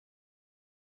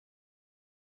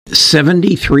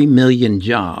73 million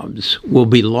jobs will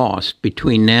be lost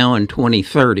between now and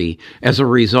 2030 as a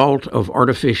result of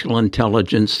artificial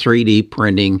intelligence, 3D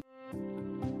printing.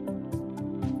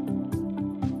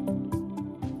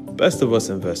 Best of Us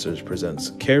Investors presents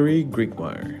Carrie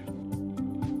Griegmeier.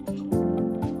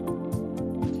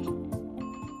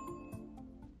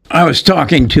 I was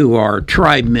talking to our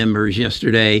tribe members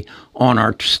yesterday on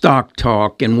our stock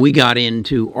talk, and we got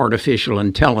into artificial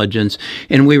intelligence,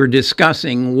 and we were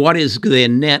discussing what is the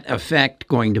net effect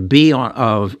going to be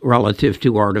relative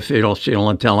to artificial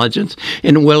intelligence,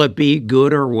 and will it be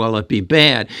good or will it be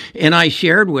bad? And I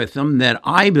shared with them that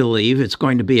I believe it's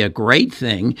going to be a great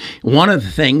thing. One of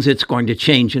the things it's going to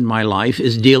change in my life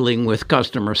is dealing with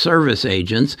customer service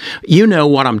agents. You know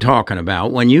what I'm talking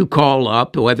about. When you call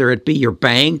up, whether it be your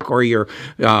bank or your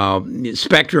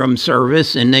Spectrum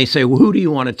service, and they say, well, who do you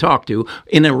want to talk to,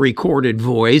 in a recorded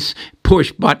voice,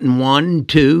 push button 1,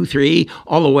 2, 3,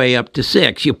 all the way up to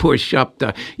 6. You push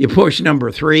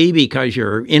number 3 because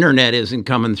your internet isn't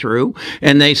coming through,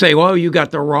 and they say, well, you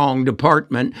got the wrong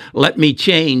department, let me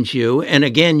change you. And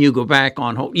again, you go back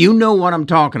on hold. You know what I'm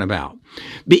talking about.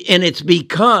 And it's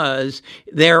because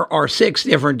there are 6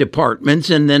 different departments,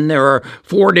 and then there are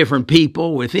 4 different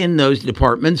people within those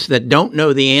departments that don't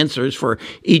know the answers for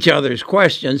each other's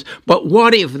questions. But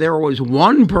what if there was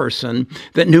one person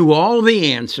that knew all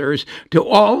the answers to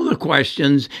all the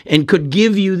questions and could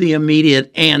give you the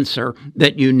immediate answer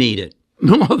that you needed?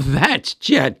 Well, that's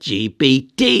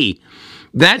ChatGPT.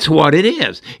 That's what it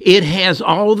is. It has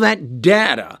all that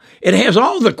data. It has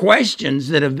all the questions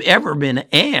that have ever been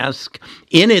asked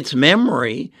in its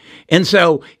memory. And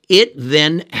so it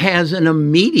then has an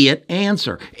immediate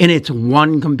answer. And it's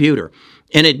one computer.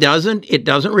 And it doesn't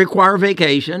require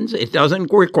vacations. It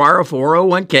doesn't require a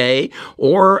 401k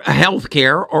or a health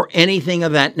care or anything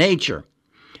of that nature.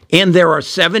 And there are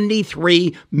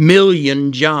 73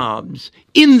 million jobs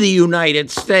in the United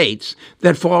States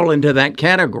that fall into that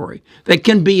category that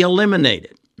can be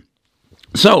eliminated.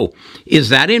 So, is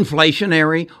that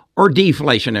inflationary or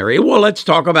deflationary? Well, let's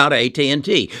talk about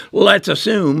AT&T. Let's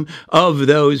assume of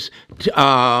those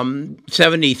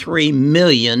 73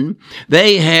 million,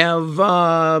 they have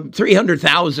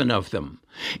 300,000 of them.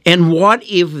 And what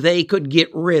if they could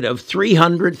get rid of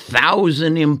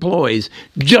 300,000 employees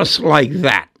just like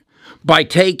that? By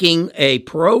taking a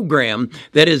program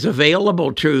that is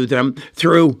available to them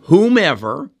through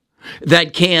whomever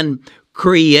that can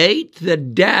create the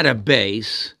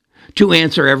database to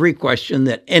answer every question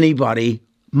that anybody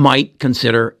might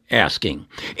consider asking.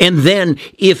 And then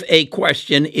if a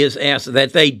question is asked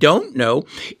that they don't know,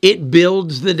 it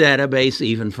builds the database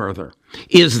even further.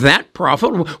 Is that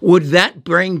profitable? Would that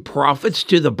bring profits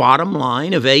to the bottom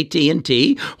line of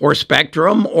AT&T or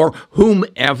Spectrum or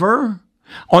whomever?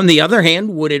 On the other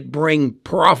hand, would it bring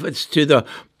profits to the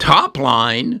top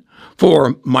line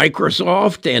for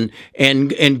Microsoft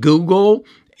and Google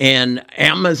and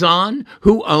Amazon,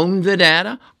 who own the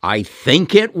data? I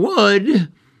think it would.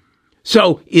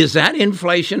 So is that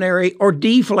inflationary or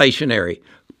deflationary?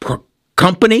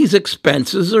 Companies'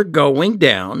 expenses are going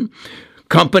down.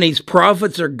 Companies'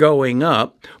 profits are going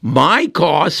up. My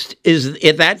cost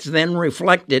that's then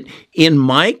reflected in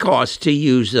my cost to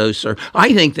use those services.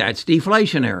 I think that's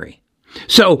deflationary.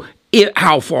 So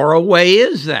how far away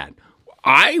is that?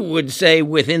 I would say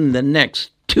within the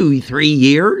next 2-3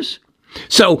 years.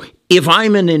 So if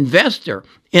I'm an investor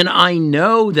and I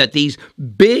know that these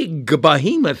big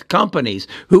behemoth companies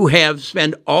who have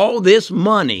spent all this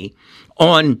money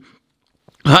on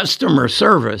customer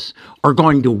service are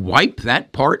going to wipe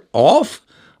that part off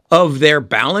of their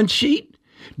balance sheet,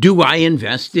 do I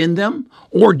invest in them?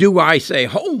 Or do I say,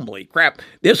 holy crap,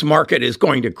 this market is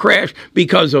going to crash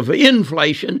because of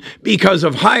inflation, because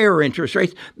of higher interest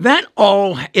rates? That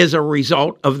all is a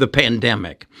result of the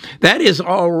pandemic. That is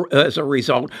all as a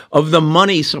result of the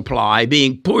money supply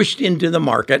being pushed into the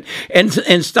market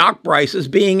and stock prices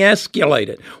being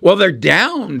escalated. Well, they're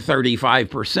down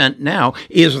 35% now.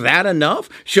 Is that enough?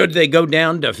 Should they go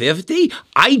down to 50?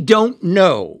 I don't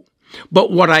know.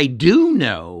 But what I do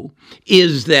know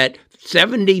is that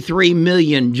 73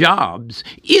 million jobs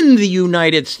in the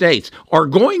United States are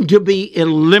going to be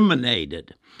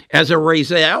eliminated as a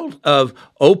result of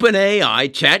OpenAI,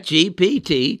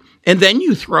 ChatGPT, and then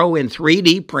you throw in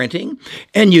 3D printing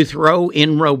and you throw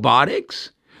in robotics.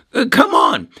 Come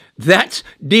on, that's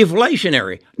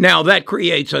deflationary. Now, that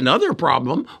creates another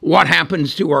problem. What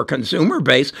happens to our consumer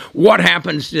base? What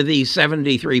happens to these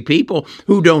 73 people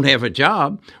who don't have a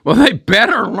job? Well, they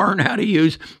better learn how to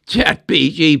use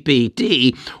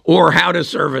ChatGPT or how to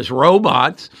service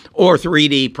robots or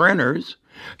 3D printers.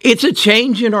 It's a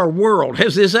change in our world.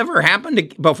 Has this ever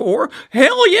happened before?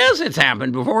 Hell yes, it's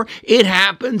happened before. It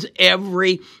happens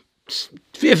every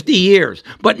 50 years.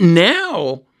 But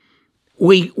now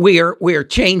we are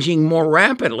changing more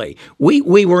rapidly.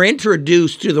 We were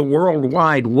introduced to the World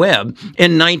Wide Web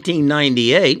in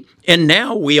 1998, and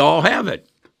now we all have it.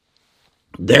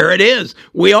 There it is.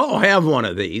 We all have one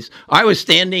of these. I was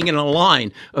standing in a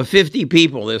line of 50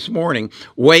 people this morning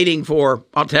waiting for,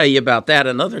 I'll tell you about that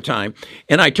another time,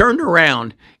 and I turned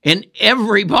around and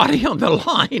everybody on the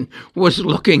line was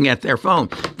looking at their phone.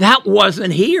 That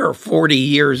wasn't here 40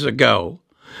 years ago.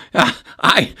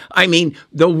 I mean,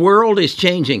 the world is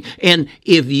changing. And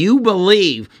if you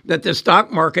believe that the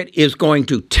stock market is going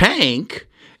to tank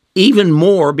even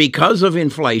more because of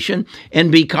inflation and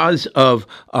because of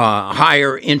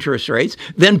higher interest rates,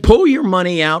 then pull your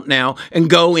money out now and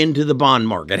go into the bond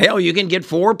market. Hell, you can get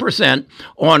 4%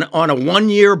 on a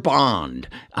 1-year bond.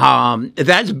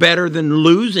 That's better than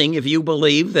losing if you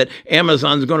believe that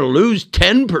Amazon's going to lose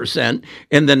 10%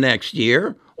 in the next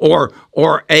year.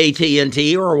 Or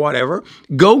AT&T or whatever.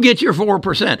 Go get your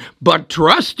 4%. But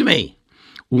trust me,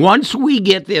 once we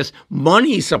get this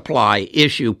money supply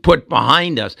issue put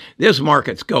behind us, this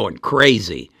market's going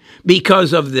crazy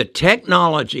because of the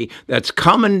technology that's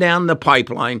coming down the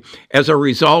pipeline as a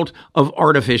result of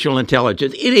artificial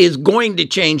intelligence. It is going to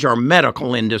change our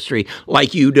medical industry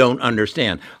like you don't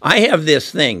understand. I have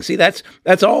this thing. See, that's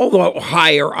all the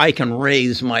higher I can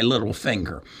raise my little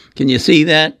finger. Can you see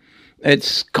that?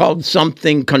 It's called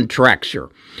something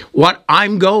contracture. What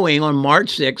I'm going on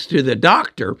March 6th to the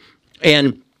doctor,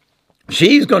 and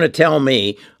she's going to tell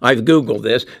me, I've Googled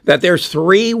this, that there's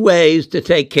 3 ways to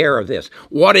take care of this.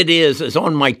 What it is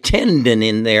on my tendon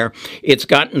in there. It's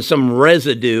gotten some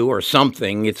residue or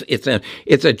something. It's a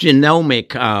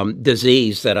genomic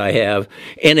disease that I have,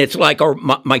 and it's like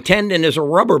my tendon is a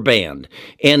rubber band,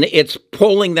 and it's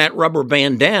pulling that rubber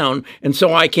band down, and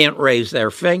so I can't raise their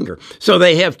finger. So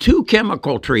they have 2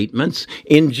 chemical treatments,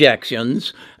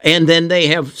 injections, and then they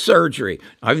have surgery.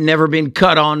 I've never been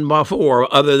cut on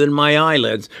before other than my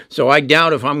eyelids, so I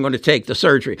doubt if I'm going to take the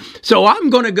surgery. So I'm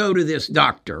going to go to this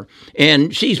doctor,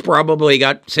 and she's probably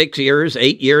got 6 years,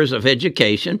 8 years of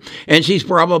education, and she's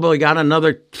probably got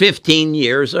another 15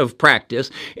 years of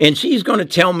practice, and she's going to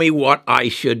tell me what I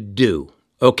should do,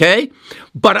 okay?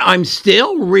 But I'm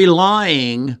still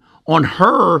relying on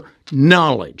her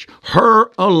knowledge, her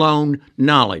alone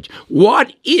knowledge.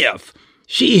 What if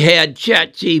she had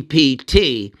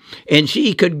ChatGPT and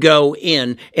she could go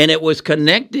in and it was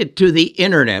connected to the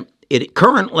internet? It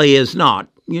currently is not.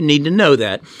 You need to know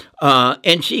that.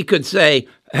 And she could say,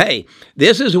 hey,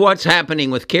 this is what's happening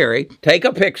with Carrie. Take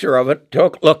a picture of it,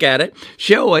 look at it,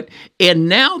 show it. And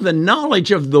now the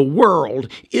knowledge of the world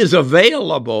is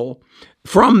available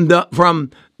from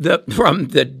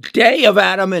the day of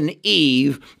Adam and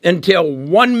Eve until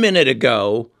 1 minute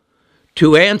ago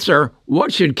to answer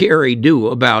what should Carrie do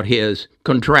about his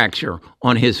contracture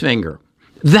on his finger.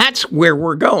 That's where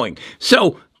we're going.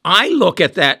 So I look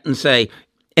at that and say,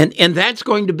 and that's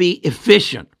going to be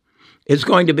efficient. It's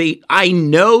going to be, I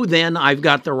know then I've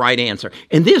got the right answer.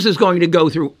 And this is going to go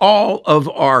through all of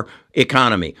our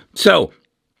economy. So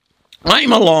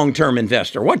I'm a long-term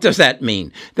investor. What does that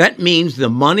mean? That means the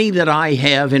money that I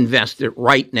have invested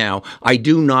right now, I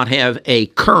do not have a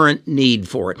current need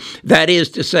for it. That is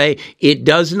to say, it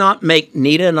does not make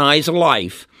Nita and I's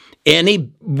life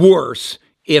any worse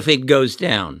if it goes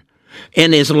down.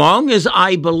 And as long as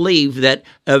I believe that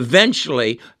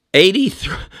eventually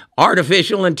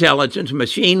artificial intelligence,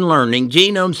 machine learning,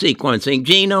 genome sequencing,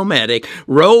 genomics,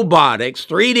 robotics,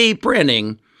 3D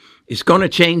printing is going to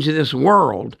change this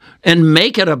world and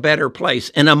make it a better place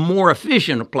and a more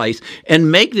efficient place and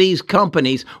make these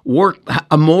companies work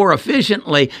more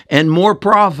efficiently and more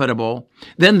profitable,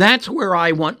 then that's where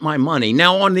I want my money.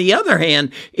 Now, on the other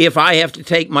hand, if I have to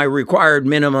take my required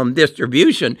minimum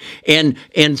distribution and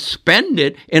spend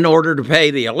it in order to pay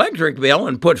the electric bill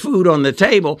and put food on the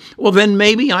table, well, then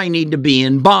maybe I need to be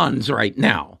in bonds right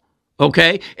now.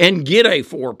 Okay, and get a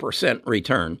 4%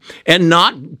 return and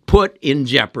not put in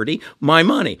jeopardy my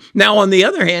money. Now, on the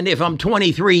other hand, if I'm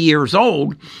 23 years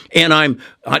old and I'm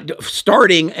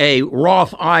starting a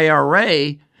Roth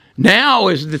IRA, now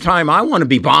is the time I want to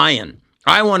be buying.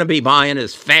 I want to be buying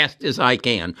as fast as I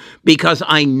can because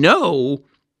I know,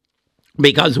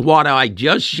 because what I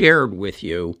just shared with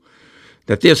you,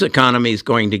 that this economy is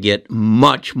going to get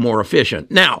much more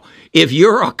efficient. Now, if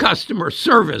you're a customer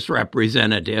service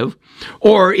representative,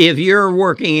 or if you're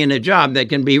working in a job that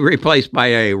can be replaced by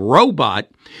a robot,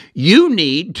 you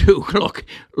need to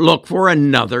look for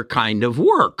another kind of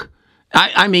work.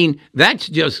 I mean, that's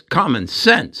just common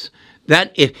sense.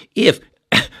 That if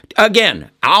again,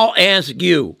 I'll ask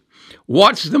you,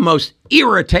 what's the most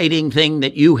irritating thing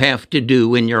that you have to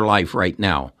do in your life right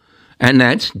now? And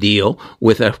that's deal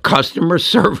with a customer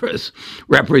service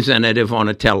representative on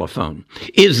a telephone.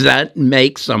 Is that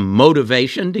make some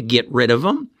motivation to get rid of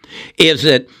them? Is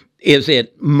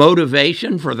it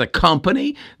motivation for the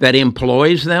company that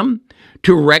employs them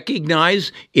to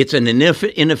recognize it's an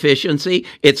inefficiency,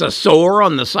 it's a sore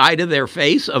on the side of their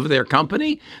face of their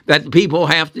company, that people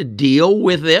have to deal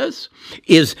with this?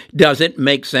 Does it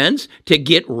make sense to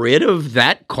get rid of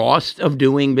that cost of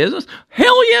doing business?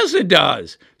 Hell yes, it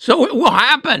does. So it will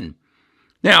happen.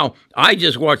 Now, I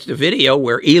just watched a video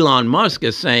where Elon Musk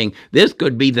is saying this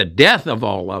could be the death of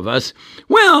all of us.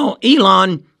 Well,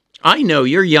 Elon, I know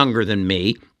you're younger than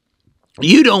me.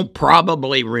 You don't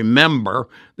probably remember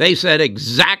they said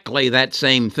exactly that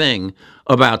same thing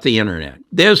about the internet.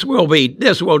 This will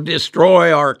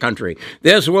destroy our country.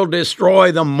 This will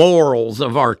destroy the morals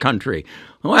of our country.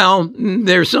 Well,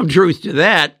 there's some truth to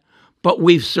that, but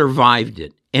we've survived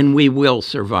it, and we will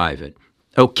survive it.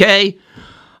 Okay?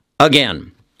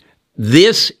 Again,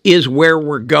 this is where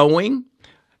we're going.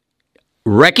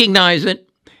 Recognize it,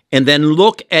 and then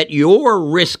look at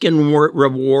your risk and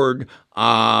reward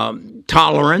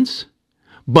tolerance,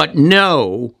 but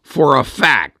know for a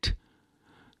fact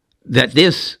that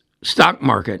this stock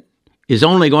market is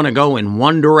only going to go in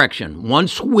one direction.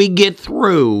 Once we get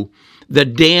through the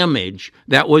damage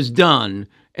that was done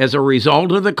as a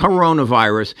result of the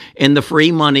coronavirus and the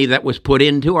free money that was put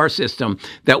into our system,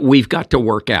 that we've got to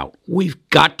work out. We've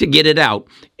got to get it out,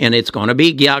 and it's going to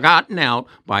be gotten out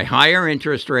by higher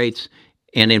interest rates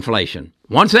and inflation.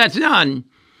 Once that's done,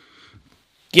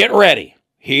 get ready.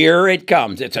 Here it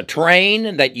comes. It's a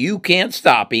train that you can't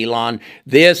stop, Elon.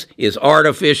 This is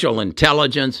artificial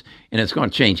intelligence, and it's going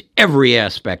to change every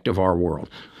aspect of our world.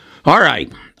 All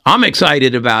right. I'm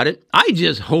excited about it. I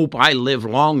just hope I live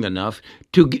long enough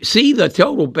to see the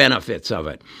total benefits of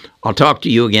it. I'll talk to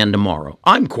you again tomorrow.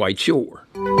 I'm quite sure.